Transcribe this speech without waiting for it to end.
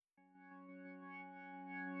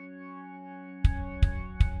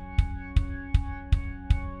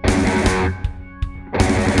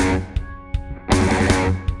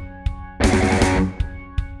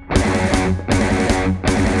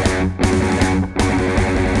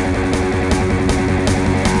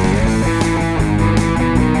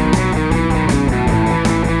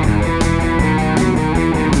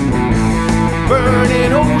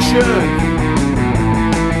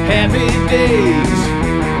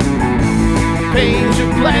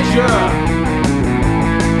pleasure.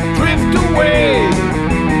 Drift away.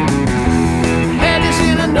 Head is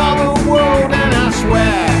in another world, and I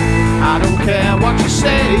swear I don't care what you're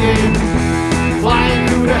saying. Flying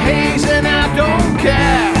through the haze, and I don't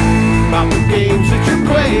care about the games that you're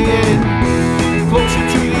playing. Closer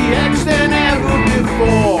to the edge than ever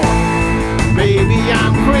before. Baby,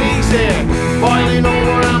 I'm crazy, boiling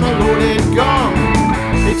over, I'm a loaded gun.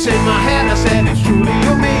 It's in my head, I said it's truly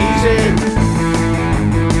amazing.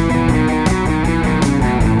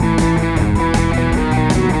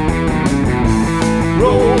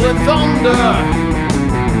 Rolling thunder,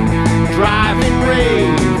 driving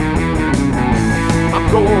rain, I'm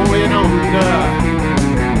going under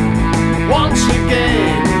once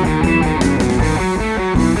again.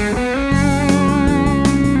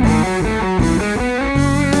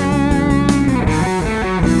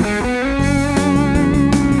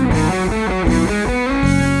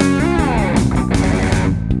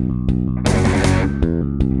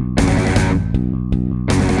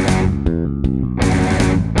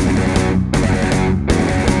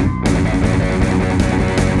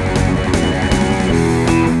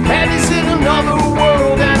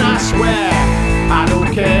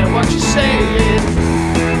 What you're saying,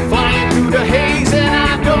 flying through the haze, and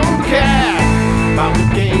I don't care about the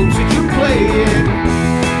games that you're playing.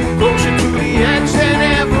 Closer to the edge than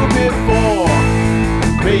ever before.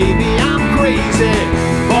 Baby, I'm crazy,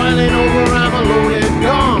 boiling over, I'm a loaded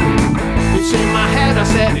gun. It's in my head, I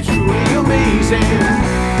said it's truly amazing.